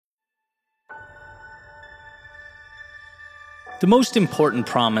The most important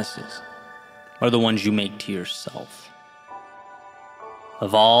promises are the ones you make to yourself.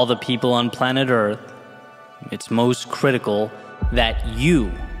 Of all the people on planet Earth, it's most critical that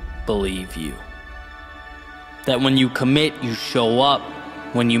you believe you. That when you commit, you show up.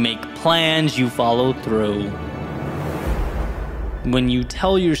 When you make plans, you follow through. When you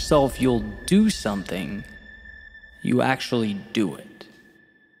tell yourself you'll do something, you actually do it.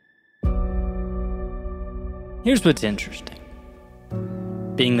 Here's what's interesting.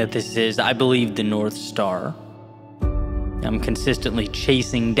 Being that this is, I believe, the North Star, I'm consistently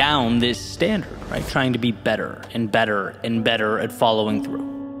chasing down this standard, right? Trying to be better and better and better at following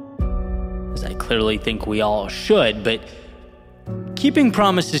through. As I clearly think we all should, but keeping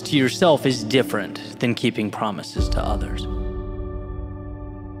promises to yourself is different than keeping promises to others.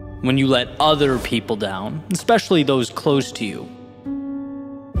 When you let other people down, especially those close to you,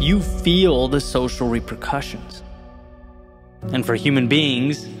 you feel the social repercussions. And for human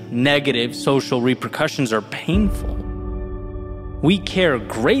beings, negative social repercussions are painful. We care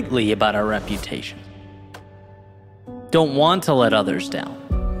greatly about our reputation. Don't want to let others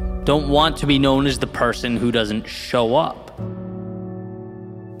down. Don't want to be known as the person who doesn't show up.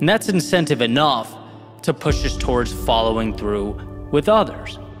 And that's incentive enough to push us towards following through with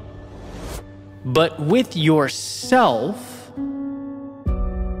others. But with yourself,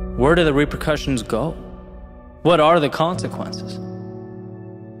 where do the repercussions go? What are the consequences?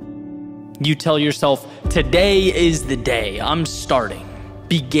 You tell yourself, today is the day. I'm starting,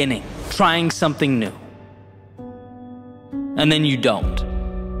 beginning, trying something new. And then you don't.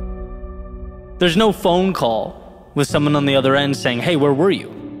 There's no phone call with someone on the other end saying, hey, where were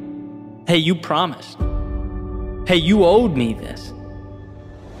you? Hey, you promised. Hey, you owed me this.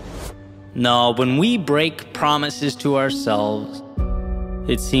 No, when we break promises to ourselves,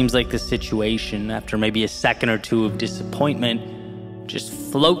 it seems like the situation, after maybe a second or two of disappointment, just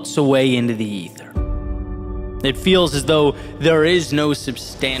floats away into the ether. It feels as though there is no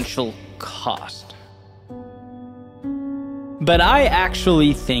substantial cost. But I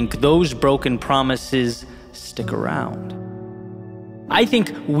actually think those broken promises stick around. I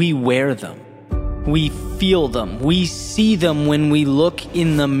think we wear them. We feel them. We see them when we look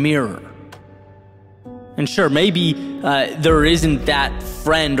in the mirror. And sure, maybe there isn't that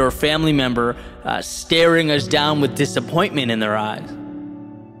friend or family member staring us down with disappointment in their eyes.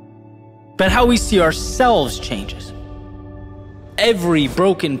 But how we see ourselves changes. Every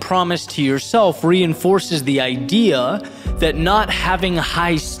broken promise to yourself reinforces the idea that not having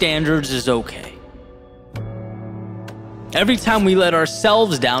high standards is okay. Every time we let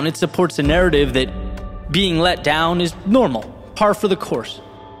ourselves down, it supports a narrative that being let down is normal, par for the course.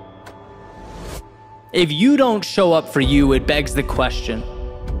 If you don't show up for you, it begs the question,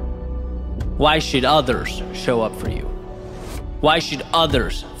 why should others show up for you? Why should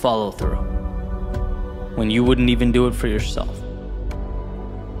others follow through when you wouldn't even do it for yourself?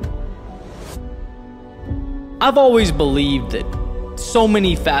 I've always believed that so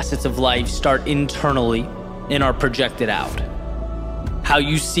many facets of life start internally and are projected out. How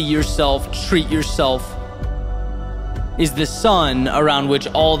you see yourself, treat yourself, is the sun around which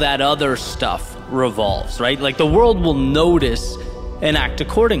all that other stuff revolves, right? Like the world will notice and act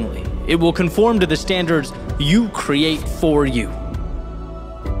accordingly. It will conform to the standards you create for you.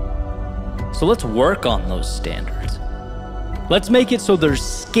 So let's work on those standards. Let's make it so there's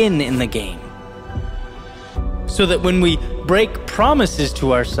skin in the game. So that when we break promises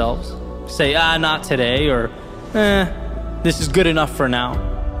to ourselves, say, not today, or this is good enough for now,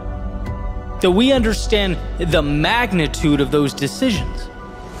 that we understand the magnitude of those decisions.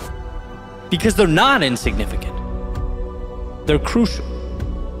 Because they're not insignificant. They're crucial.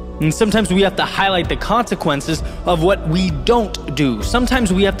 And sometimes we have to highlight the consequences of what we don't do.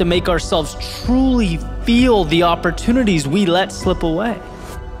 Sometimes we have to make ourselves truly feel the opportunities we let slip away.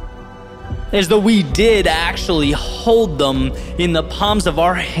 As though we did actually hold them in the palms of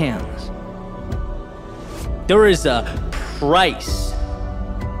our hands. There is a price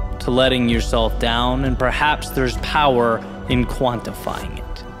to letting yourself down, and perhaps there's power in quantifying it.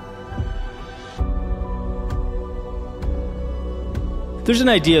 There's an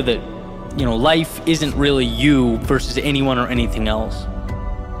idea that, life isn't really you versus anyone or anything else.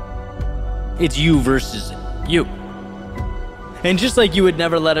 It's you versus you. And just like you would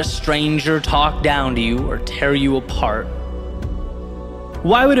never let a stranger talk down to you or tear you apart,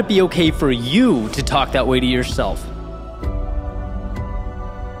 why would it be okay for you to talk that way to yourself?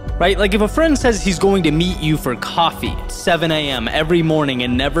 Right? Like if a friend says he's going to meet you for coffee at 7 a.m. every morning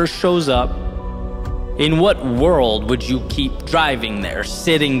and never shows up, in what world would you keep driving there,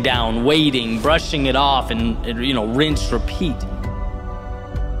 sitting down, waiting, brushing it off, and rinse, repeat?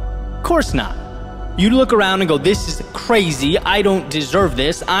 course not. You'd look around and go, this is crazy, I don't deserve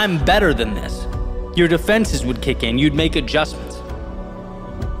this, I'm better than this. Your defenses would kick in, you'd make adjustments.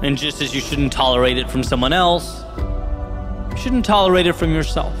 And just as you shouldn't tolerate it from someone else, you shouldn't tolerate it from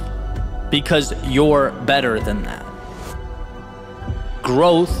yourself, because you're better than that.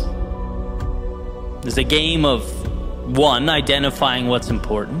 Growth is a game of 1, identifying what's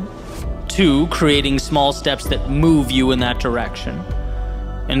important, 2, creating small steps that move you in that direction,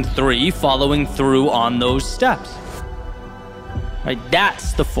 and 3, following through on those steps. Right?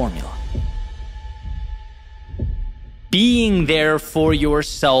 That's the formula. Being there for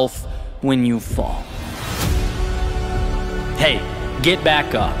yourself when you fall. Hey, get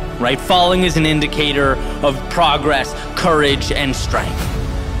back up, right? Falling is an indicator of progress, courage, and strength.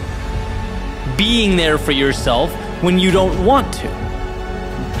 Being there for yourself when you don't want to.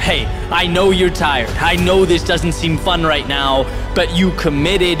 Hey, I know you're tired. I know this doesn't seem fun right now, but you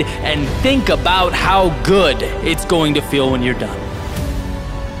committed, and think about how good it's going to feel when you're done.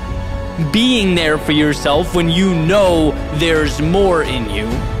 Being there for yourself when you know there's more in you,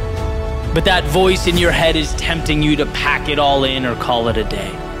 but that voice in your head is tempting you to pack it all in or call it a day.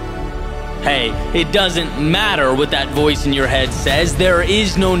 Hey, it doesn't matter what that voice in your head says. There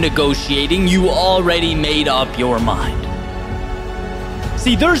is no negotiating. You already made up your mind.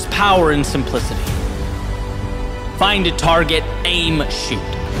 See, there's power in simplicity. Find a target, aim, shoot.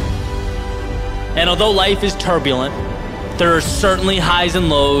 And although life is turbulent, there are certainly highs and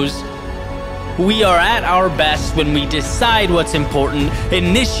lows. We are at our best when we decide what's important,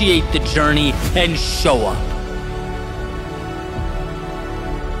 initiate the journey, and show up.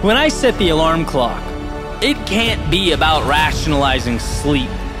 When I set the alarm clock, it can't be about rationalizing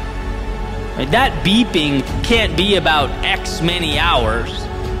sleep. That beeping can't be about X many hours.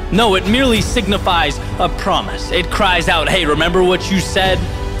 No, it merely signifies a promise. It cries out, hey, remember what you said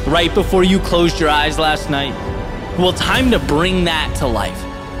right before you closed your eyes last night? Well, time to bring that to life.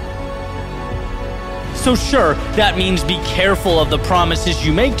 So sure, that means be careful of the promises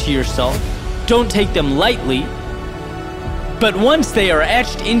you make to yourself. Don't take them lightly. But once they are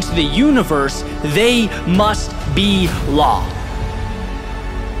etched into the universe, they must be law.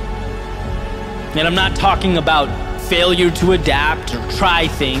 And I'm not talking about failure to adapt or try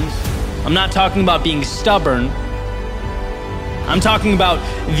things. I'm not talking about being stubborn. I'm talking about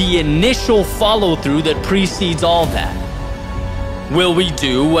the initial follow-through that precedes all that. Will we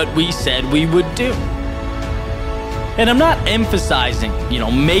do what we said we would do? And I'm not emphasizing,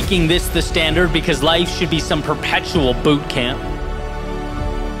 making this the standard because life should be some perpetual boot camp.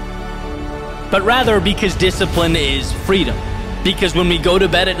 But rather because discipline is freedom. Because when we go to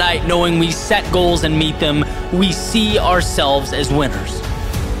bed at night knowing we set goals and meet them, we see ourselves as winners.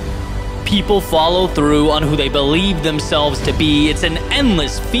 People follow through on who they believe themselves to be. It's an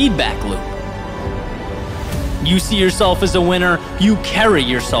endless feedback loop. You see yourself as a winner, you carry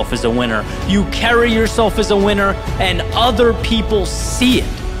yourself as a winner. You carry yourself as a winner, and other people see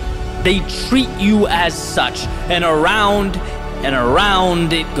it. They treat you as such, and around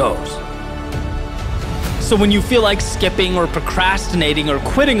it goes. So when you feel like skipping or procrastinating or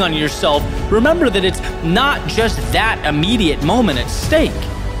quitting on yourself, remember that it's not just that immediate moment at stake.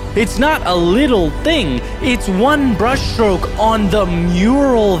 It's not a little thing. It's one brushstroke on the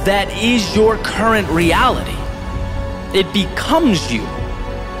mural that is your current reality. It becomes you.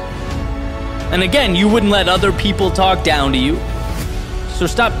 And again, you wouldn't let other people talk down to you. So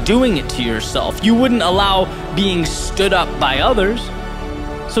stop doing it to yourself. You wouldn't allow being stood up by others.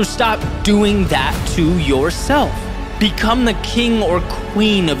 So stop doing that to yourself. Become the king or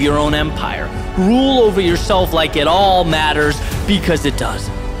queen of your own empire. Rule over yourself like it all matters, because it does.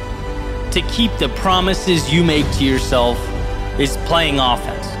 To keep the promises you make to yourself is playing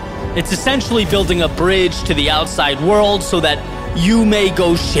offense. It's essentially building a bridge to the outside world so that you may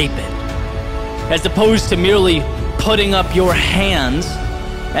go shape it, as opposed to merely putting up your hands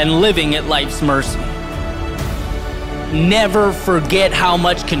and living at life's mercy. Never forget how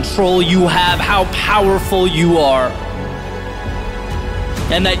much control you have, how powerful you are,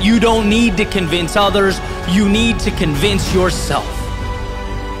 and that you don't need to convince others, you need to convince yourself.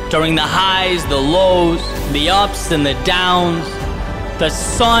 During the highs, the lows, the ups and the downs, the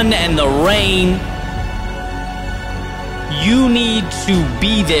sun and the rain, you need to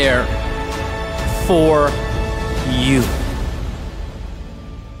be there for you.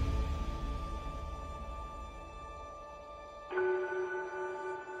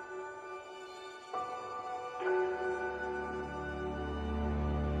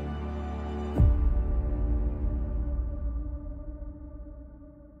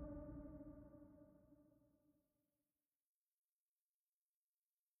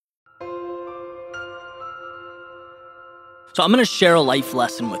 So I'm going to share a life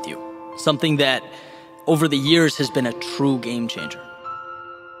lesson with you, something that over the years has been a true game changer.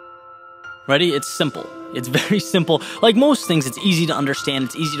 Ready? It's simple. It's very simple. Like most things, it's easy to understand.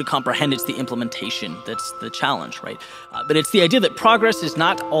 It's easy to comprehend. It's the implementation that's the challenge, right? But it's the idea that progress is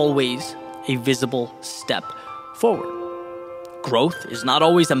not always a visible step forward. Growth is not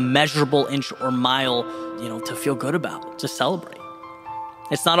always a measurable inch or mile, to feel good about, to celebrate.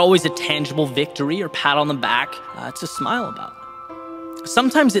 It's not always a tangible victory or pat on the back to smile about.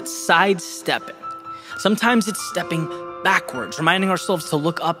 Sometimes it's sidestepping. Sometimes it's stepping backwards, reminding ourselves to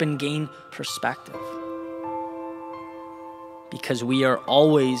look up and gain perspective. Because we are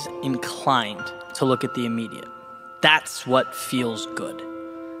always inclined to look at the immediate. That's what feels good.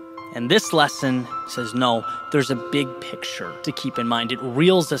 And this lesson says, no, there's a big picture to keep in mind. It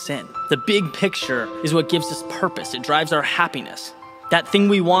reels us in. The big picture is what gives us purpose. It drives our happiness. That thing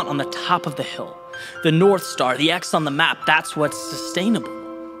we want on the top of the hill. The North Star, the X on the map, that's what's sustainable.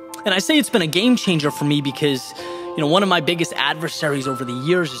 And I say it's been a game changer for me because, one of my biggest adversaries over the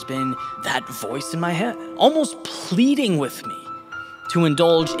years has been that voice in my head, almost pleading with me to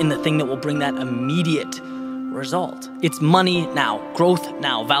indulge in the thing that will bring that immediate result. It's money now, growth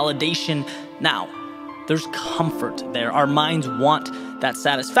now, validation now. There's comfort there. Our minds want that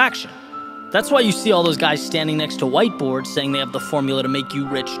satisfaction. That's why you see all those guys standing next to whiteboards saying they have the formula to make you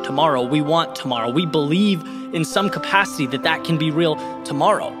rich tomorrow. We want tomorrow. We believe in some capacity that can be real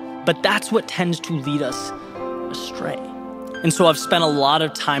tomorrow. But that's what tends to lead us astray. And so I've spent a lot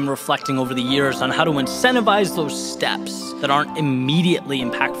of time reflecting over the years on how to incentivize those steps that aren't immediately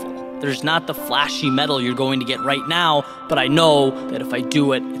impactful. There's not the flashy medal you're going to get right now, but I know that if I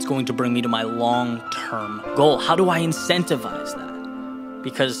do it, it's going to bring me to my long-term goal. How do I incentivize that?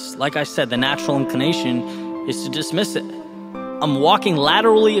 Because, like I said, the natural inclination is to dismiss it. I'm walking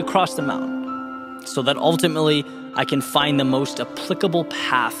laterally across the mountain so that ultimately I can find the most applicable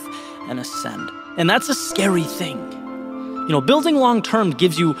path and ascend. And that's a scary thing. Building long-term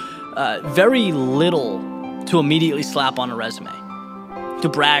gives you very little to immediately slap on a resume, to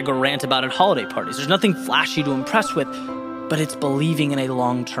brag or rant about at holiday parties. There's nothing flashy to impress with, but it's believing in a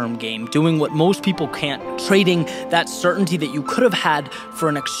long-term game, doing what most people can't, trading that certainty that you could have had for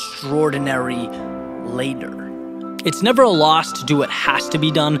an extraordinary later. It's never a loss to do what has to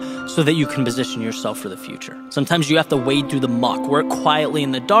be done so that you can position yourself for the future. Sometimes you have to wade through the muck, work quietly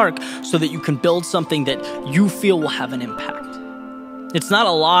in the dark so that you can build something that you feel will have an impact. It's not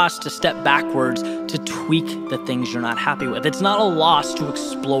a loss to step backwards to tweak the things you're not happy with. It's not a loss to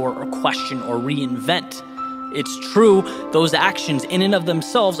explore or question or reinvent. It's true, those actions in and of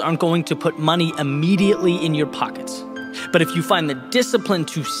themselves aren't going to put money immediately in your pockets. But if you find the discipline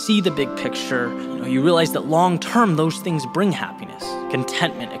to see the big picture, you realize that long-term, those things bring happiness,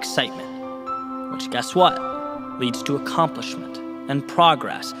 contentment, excitement, which guess what? Leads to accomplishment and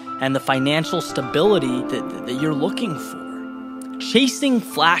progress and the financial stability that you're looking for. Chasing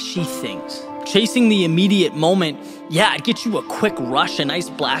flashy things, chasing the immediate moment, it gets you a quick rush, a nice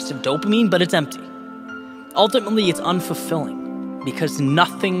blast of dopamine, but it's empty. Ultimately, it's unfulfilling because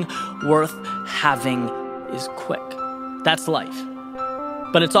nothing worth having is quick. That's life.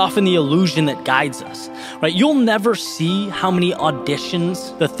 But it's often the illusion that guides us, right? You'll never see how many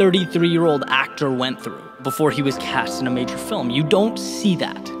auditions the 33-year-old actor went through before he was cast in a major film. You don't see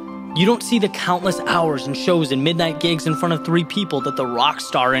that. You don't see the countless hours and shows and midnight gigs in front of 3 people that the rock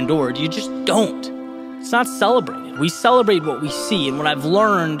star endured. You just don't. It's not celebrated. We celebrate what we see, and what I've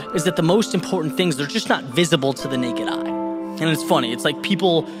learned is that the most important things, they're just not visible to the naked eye. And it's funny, it's like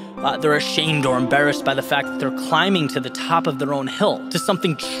people, they're ashamed or embarrassed by the fact that they're climbing to the top of their own hill, to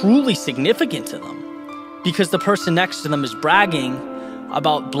something truly significant to them, because the person next to them is bragging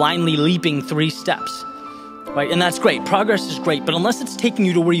about blindly leaping 3 steps, right? And that's great. Progress is great, but unless it's taking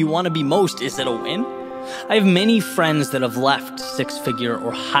you to where you want to be most, is it a win? I have many friends that have left 6-figure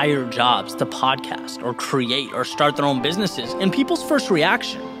or higher jobs to podcast or create or start their own businesses, and people's first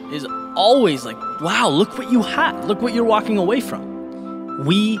reaction is always like, wow, look what you had. Look what you're walking away from.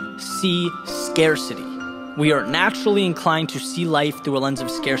 We see scarcity. We are naturally inclined to see life through a lens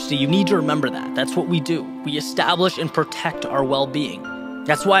of scarcity. You need to remember that. That's what we do. We establish and protect our well-being.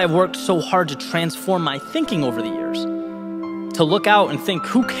 That's why I've worked so hard to transform my thinking over the years. To look out and think,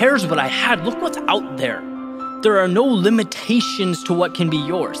 who cares what I had? Look what's out there. There are no limitations to what can be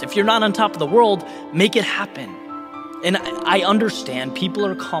yours. If you're not on top of the world, make it happen. And I understand people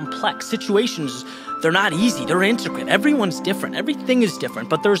are complex. Situations, they're not easy. They're intricate. Everyone's different. Everything is different.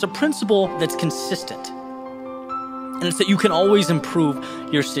 But there's a principle that's consistent. And it's that you can always improve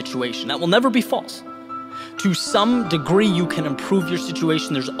your situation. That will never be false. To some degree, you can improve your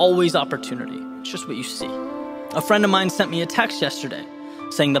situation. There's always opportunity. It's just what you see. A friend of mine sent me a text yesterday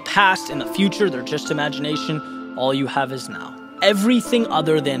saying the past and the future, they're just imagination. All you have is now. Everything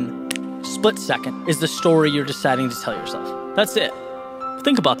other than split second is the story you're deciding to tell yourself. That's it.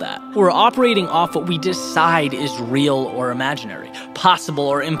 Think about that. We're operating off what we decide is real or imaginary, possible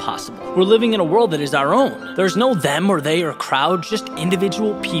or impossible. We're living in a world that is our own. There's no them or they or crowd, just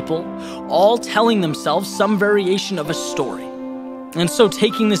individual people, all telling themselves some variation of a story. And so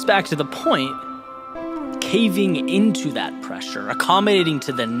taking this back to the point, caving into that pressure, accommodating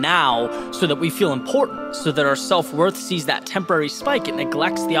to the now so that we feel important, so that our self-worth sees that temporary spike, it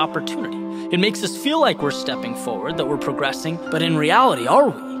neglects the opportunity. It makes us feel like we're stepping forward, that we're progressing, but in reality, are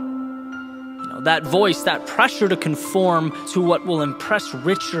we? That voice, that pressure to conform to what will impress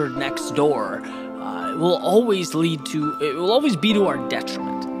Richard next door, will always be to our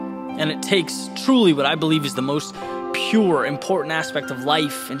detriment. And it takes truly what I believe is the most pure, important aspect of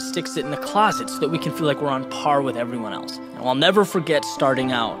life and sticks it in the closet so that we can feel like we're on par with everyone else. And I'll never forget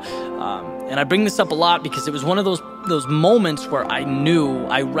starting out, and I bring this up a lot because it was one of those moments where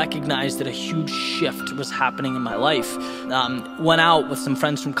I recognized that a huge shift was happening in my life. Went out with some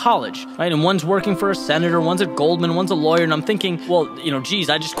friends from college, right? And one's working for a senator, one's at Goldman, one's a lawyer, and I'm thinking, well, geez,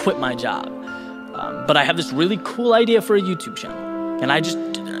 I just quit my job. But I have this really cool idea for a YouTube channel. And I just,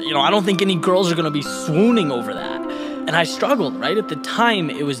 I don't think any girls are gonna be swooning over that. And I struggled, right? At the time,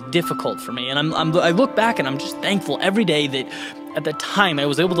 it was difficult for me. And I look back and I'm just thankful every day that at the time I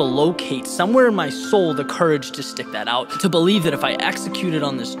was able to locate somewhere in my soul the courage to stick that out, to believe that if I executed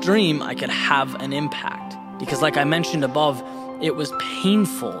on this dream, I could have an impact. Because like I mentioned above, it was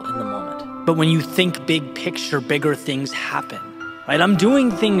painful in the moment. But when you think big picture, bigger things happen, right? I'm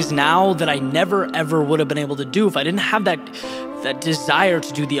doing things now that I never ever would have been able to do if I didn't have that desire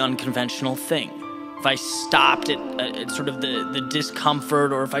to do the unconventional thing. If I stopped at sort of the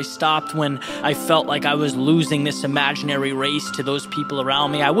discomfort, or if I stopped when I felt like I was losing this imaginary race to those people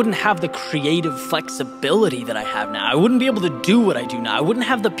around me, I wouldn't have the creative flexibility that I have now. I wouldn't be able to do what I do now. I wouldn't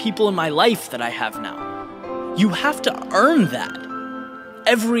have the people in my life that I have now. You have to earn that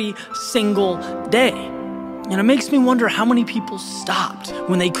every single day. And it makes me wonder how many people stopped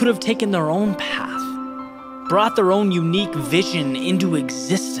when they could have taken their own path, brought their own unique vision into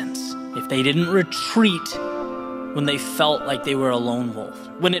existence. If they didn't retreat when they felt like they were a lone wolf,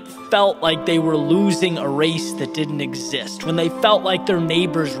 when it felt like they were losing a race that didn't exist, when they felt like their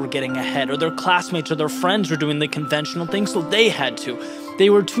neighbors were getting ahead, or their classmates or their friends were doing the conventional things, so they had to. They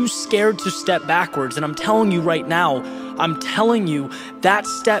were too scared to step backwards. And I'm telling you right now, that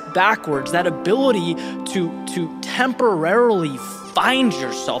step backwards, that ability to temporarily find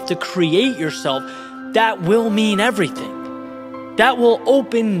yourself, to create yourself, that will mean everything. That will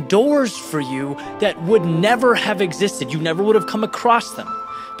open doors for you that would never have existed. You never would have come across them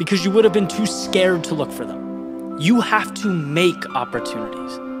because you would have been too scared to look for them. You have to make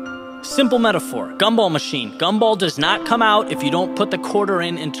opportunities. Simple metaphor, gumball machine. Gumball does not come out if you don't put the quarter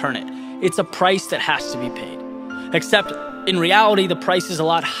in and turn it. It's a price that has to be paid. Except in reality, the price is a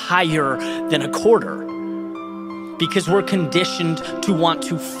lot higher than a quarter because we're conditioned to want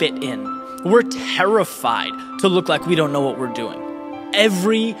to fit in. We're terrified to look like we don't know what we're doing.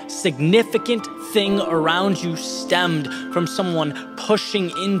 Every significant thing around you stemmed from someone pushing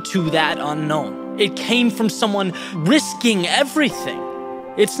into that unknown. It came from someone risking everything.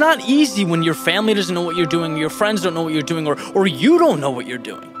 It's not easy when your family doesn't know what you're doing, your friends don't know what you're doing, or you don't know what you're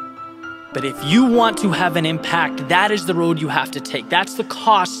doing. But if you want to have an impact, that is the road you have to take. That's the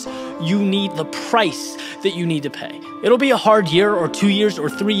cost you need, the price that you need to pay. It'll be a hard year or 2 years or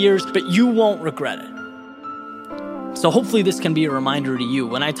 3 years, but you won't regret it. So hopefully this can be a reminder to you.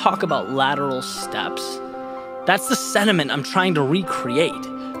 When I talk about lateral steps, that's the sentiment I'm trying to recreate.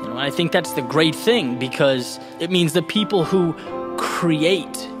 And I think that's the great thing, because it means the people who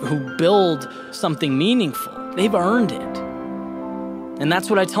create, who build something meaningful, they've earned it. And that's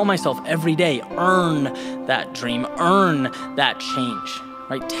what I tell myself every day. Earn that dream, earn that change,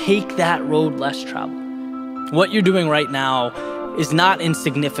 right? Take that road less traveled. What you're doing right now is not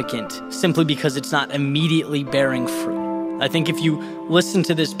insignificant simply because it's not immediately bearing fruit. I think if you listen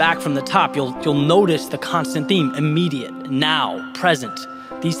to this back from the top, you'll notice the constant theme: immediate, now, present.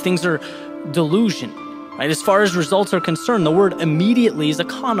 These things are delusion, right? As far as results are concerned, the word immediately is a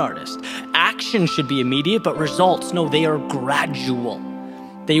con artist. Action should be immediate, but results, no, they are gradual.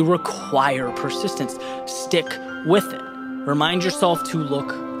 They require persistence. Stick with it. Remind yourself to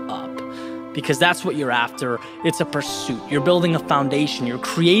look up, because that's what you're after. It's a pursuit. You're building a foundation. You're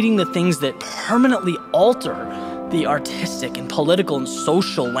creating the things that permanently alter the artistic and political and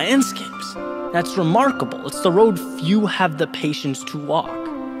social landscapes. That's remarkable. It's the road few have the patience to walk.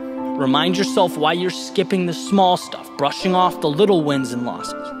 Remind yourself why you're skipping the small stuff, brushing off the little wins and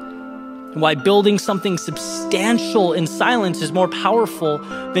losses. Why building something substantial in silence is more powerful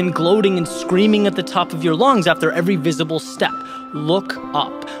than gloating and screaming at the top of your lungs after every visible step. Look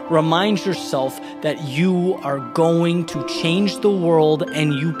up. Remind yourself that you are going to change the world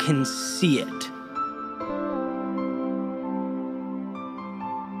and you can see it.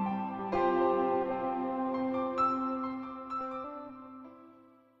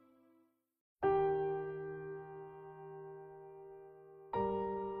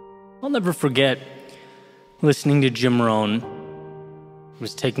 I'll never forget listening to Jim Rohn. I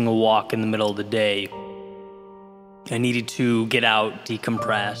was taking a walk in the middle of the day. I needed to get out,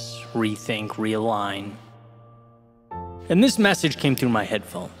 decompress, rethink, realign. And this message came through my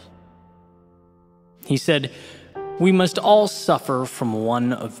headphones. He said, "We must all suffer from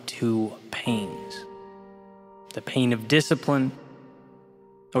one of two pains, the pain of discipline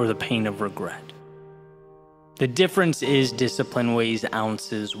or the pain of regret. The difference is discipline weighs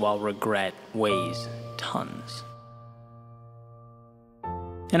ounces while regret weighs tons."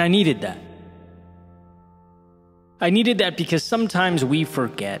 And I needed that. I needed that because sometimes we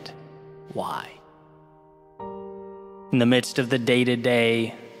forget why. In the midst of the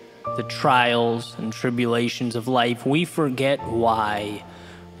day-to-day, the trials and tribulations of life, we forget why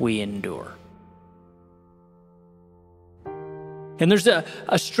we endure. And there's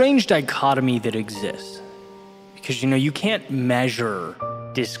a strange dichotomy that exists. Because, you can't measure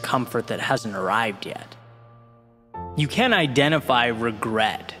discomfort that hasn't arrived yet. You can't identify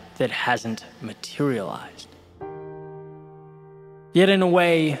regret that hasn't materialized. Yet in a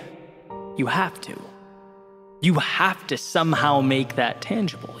way, you have to. You have to somehow make that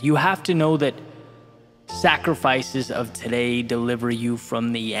tangible. You have to know that sacrifices of today deliver you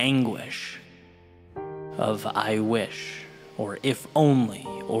from the anguish of "I wish," or "if only,"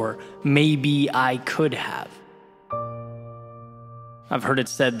 or "maybe I could have." I've heard it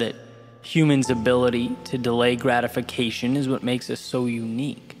said that humans' ability to delay gratification is what makes us so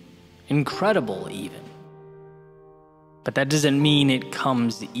unique, incredible even. But that doesn't mean it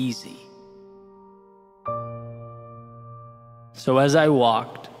comes easy. So as I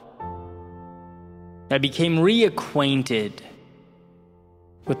walked, I became reacquainted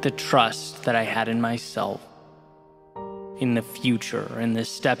with the trust that I had in myself, in the future, in the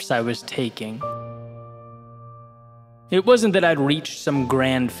steps I was taking. It wasn't that I'd reached some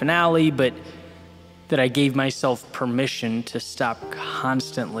grand finale, but that I gave myself permission to stop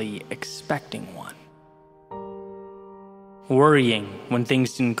constantly expecting one. Worrying when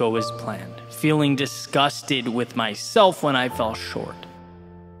things didn't go as planned, feeling disgusted with myself when I fell short.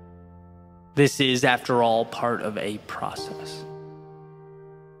 This is, after all, part of a process.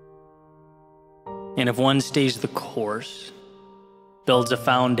 And if one stays the course, builds a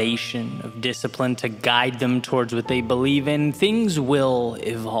foundation of discipline to guide them towards what they believe in, things will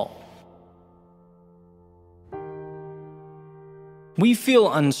evolve. We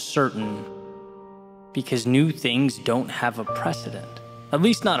feel uncertain because new things don't have a precedent, at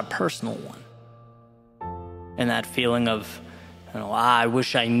least not a personal one. And that feeling of, I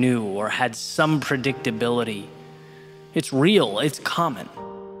wish I knew or had some predictability, it's real, it's common.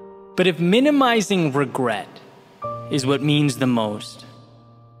 But if minimizing regret is what means the most,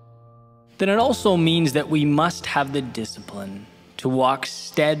 then it also means that we must have the discipline to walk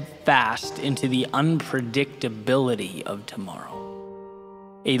steadfast into the unpredictability of tomorrow.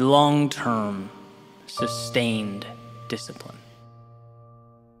 A long-term, sustained discipline.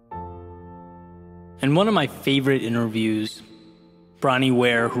 In one of my favorite interviews, Bronnie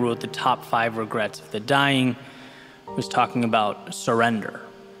Ware, who wrote the top 5 regrets of the dying, was talking about surrender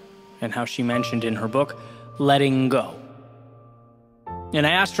and how she mentioned in her book, letting go. And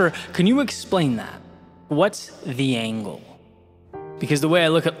I asked her, can you explain that? What's the angle? Because the way I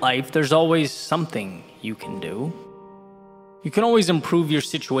look at life, there's always something you can do. You can always improve your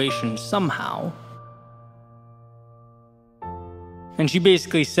situation somehow. And she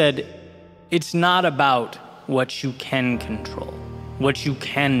basically said, it's not about what you can control, what you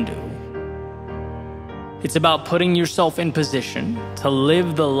can do. It's about putting yourself in position to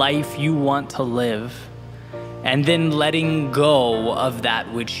live the life you want to live, and then letting go of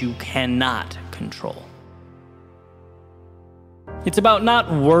that which you cannot control. It's about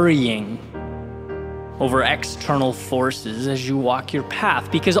not worrying over external forces as you walk your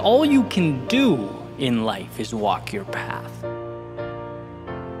path, because all you can do in life is walk your path.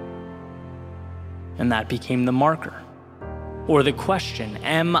 And that became the marker, or the question,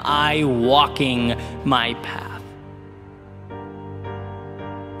 am I walking my path?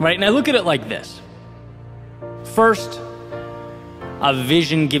 Right, and I look at it like this. First, A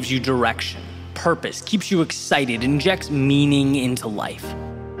vision gives you direction, purpose, keeps you excited, injects meaning into life.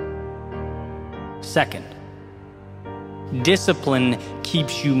 Second, discipline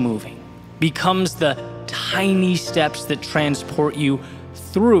keeps you moving, becomes the tiny steps that transport you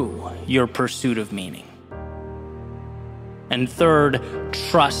through your pursuit of meaning. And third,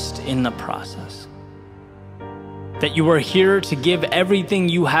 trust in the process. That you are here to give everything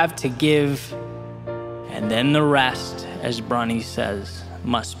you have to give, and then the rest, as Bronnie says,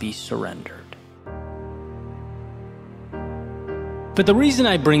 must be surrendered. But the reason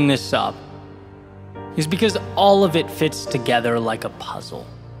I bring this up is because all of it fits together like a puzzle,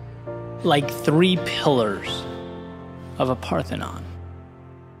 like 3 pillars of a Parthenon.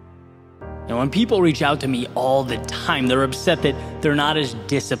 And when people reach out to me all the time, they're upset that they're not as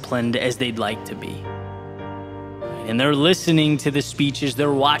disciplined as they'd like to be. And they're listening to the speeches,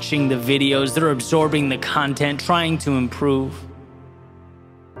 they're watching the videos, they're absorbing the content, trying to improve.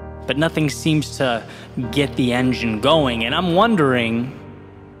 But nothing seems to get the engine going. And I'm wondering,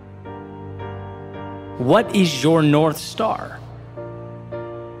 what is your North Star?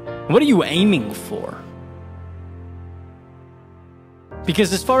 What are you aiming for?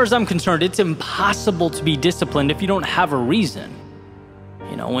 Because as far as I'm concerned, it's impossible to be disciplined if you don't have a reason.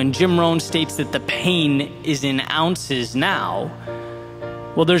 You know, when Jim Rohn states that the pain is in ounces now,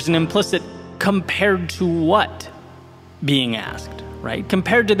 well, there's an implicit compared to what being asked, right?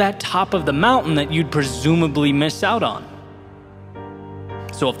 Compared to that top of the mountain that you'd presumably miss out on.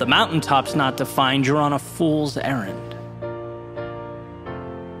 So if the mountaintop's not defined, you're on a fool's errand.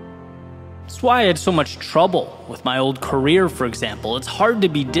 That's why I had so much trouble with my old career, for example. It's hard to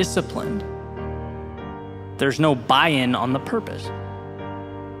be disciplined. There's no buy-in on the purpose.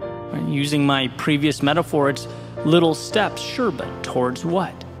 Using my previous metaphor, it's little steps, sure, but towards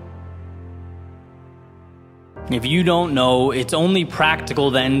what? If you don't know, it's only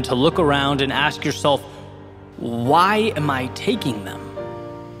practical then to look around and ask yourself, why am I taking them?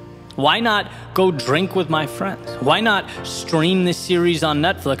 Why not go drink with my friends? Why not stream this series on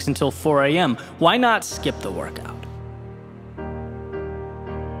Netflix until 4 a.m.? Why not skip the workout?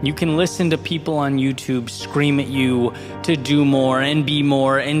 You can listen to people on YouTube scream at you to do more and be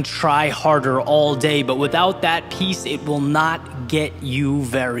more and try harder all day, but without that piece, it will not get you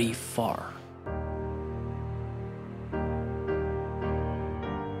very far.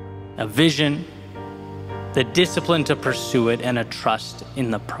 A vision, the discipline to pursue it, and a trust in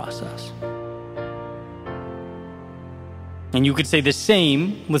the process. And you could say the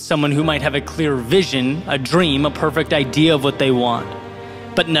same with someone who might have a clear vision, a dream, a perfect idea of what they want,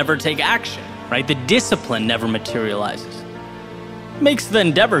 but never take action, right? The discipline never materializes. Makes the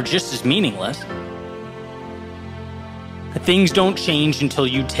endeavor just as meaningless. Things don't change until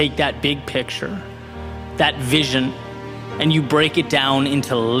you take that big picture, that vision, and you break it down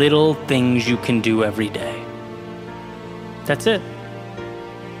into little things you can do every day. That's it.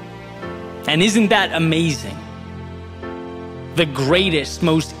 And isn't that amazing? The greatest,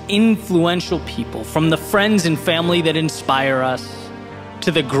 most influential people, from the friends and family that inspire us, to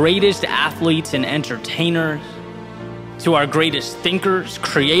the greatest athletes and entertainers, to our greatest thinkers,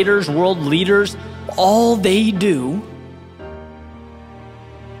 creators, world leaders, all they do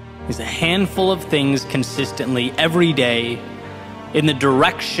is a handful of things consistently every day in the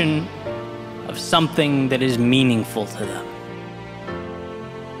direction of something that is meaningful to them.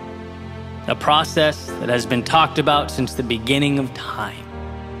 A process that has been talked about since the beginning of time.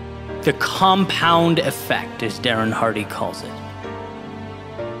 The compound effect, as Darren Hardy calls it.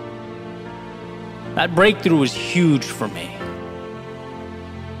 That breakthrough was huge for me.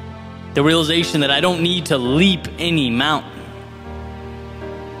 The realization that I don't need to leap any mountain.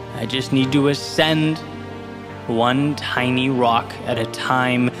 I just need to ascend one tiny rock at a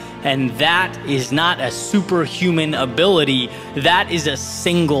time, and that is not a superhuman ability, that is a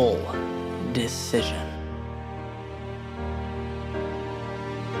single decision.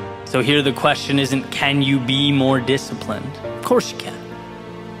 So here the question isn't, can you be more disciplined? Of course you can.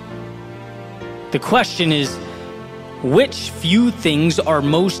 The question is, which few things are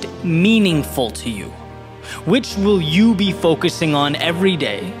most meaningful to you? Which will you be focusing on every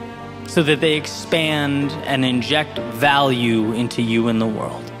day so that they expand and inject value into you and the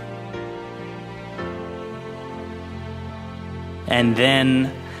world? And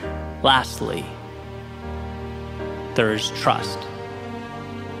then, lastly, there is trust.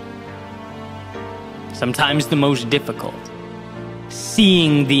 Sometimes the most difficult.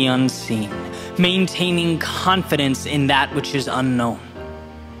 Seeing the unseen. Maintaining confidence in that which is unknown.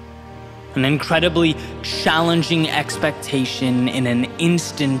 An incredibly challenging expectation in an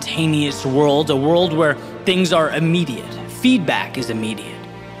instantaneous world, a world where things are immediate, feedback is immediate.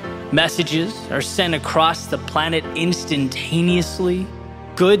 Messages are sent across the planet instantaneously.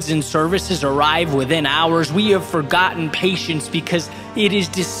 Goods and services arrive within hours. We have forgotten patience because it is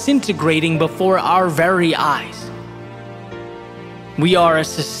disintegrating before our very eyes. We are a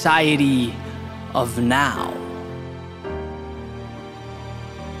society of now.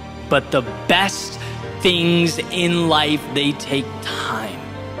 But the best things in life, they take time.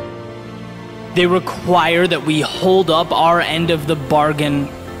 They require that we hold up our end of the bargain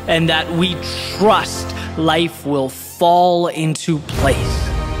and that we trust life will fall into place.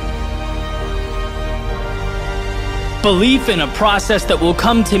 Belief in a process that will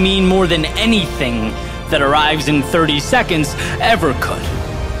come to mean more than anything that arrives in 30 seconds ever could.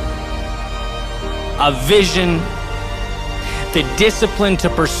 A vision, the discipline to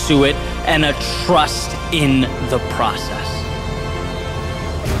pursue it, and a trust in the process.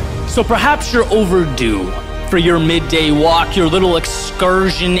 So perhaps you're overdue for your midday walk, your little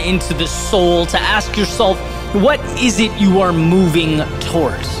excursion into the soul, to ask yourself, what is it you are moving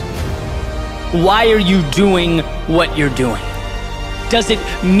towards? Why are you doing what you're doing? Does it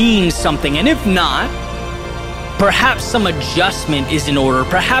mean something? And if not, perhaps some adjustment is in order.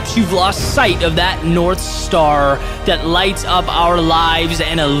 Perhaps you've lost sight of that North Star that lights up our lives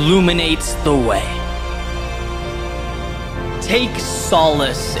and illuminates the way. Take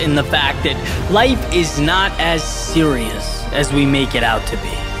solace in the fact that life is not as serious as we make it out to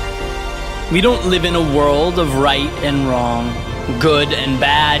be. We don't live in a world of right and wrong, good and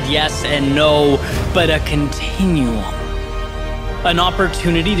bad, yes and no, but a continuum. An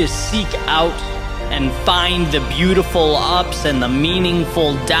opportunity to seek out and find the beautiful ups and the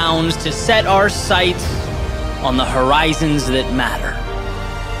meaningful downs, to set our sights on the horizons that matter.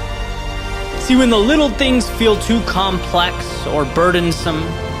 See, when the little things feel too complex or burdensome,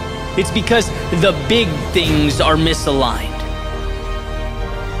 it's because the big things are misaligned.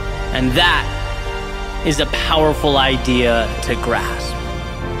 And that is a powerful idea to grasp.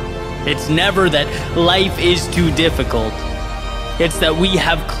 It's never that life is too difficult. It's that we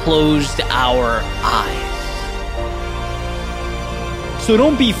have closed our eyes. So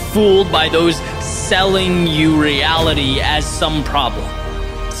don't be fooled by those selling you reality as some problem,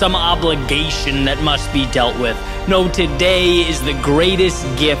 some obligation that must be dealt with. No, today is the greatest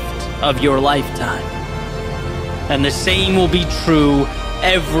gift of your lifetime. And the same will be true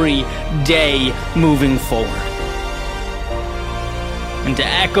every day moving forward. And to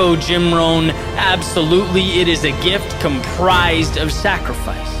echo Jim Rohn, absolutely it is a gift comprised of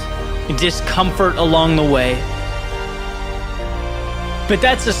sacrifice, discomfort along the way. But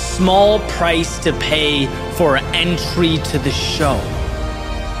that's a small price to pay for entry to the show,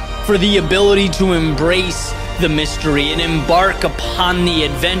 for the ability to embrace the mystery and embark upon the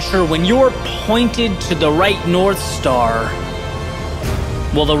adventure. When you're pointed to the right North Star,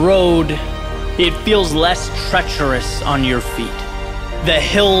 well, the road, it feels less treacherous on your feet. The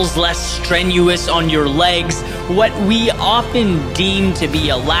hills less strenuous on your legs. What we often deem to be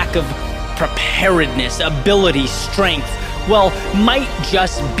a lack of preparedness, ability, strength, well, might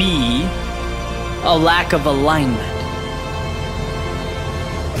just be a lack of alignment.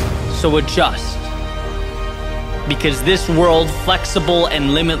 So adjust. Because this world, flexible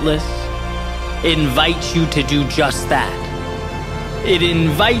and limitless, invites you to do just that. It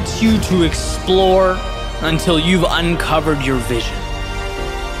invites you to explore until you've uncovered your vision,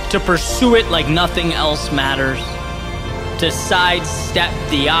 to pursue it like nothing else matters, to sidestep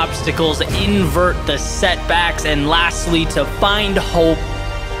the obstacles, invert the setbacks, and lastly, to find hope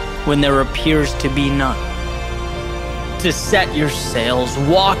when there appears to be none. To set your sails,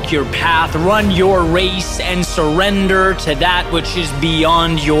 walk your path, run your race, and surrender to that which is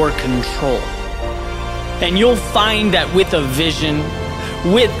beyond your control. And you'll find that with a vision,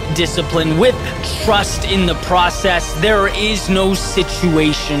 with discipline, with trust in the process, there is no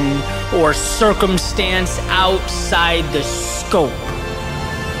situation or circumstance outside the scope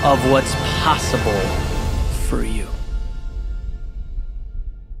of what's possible for you.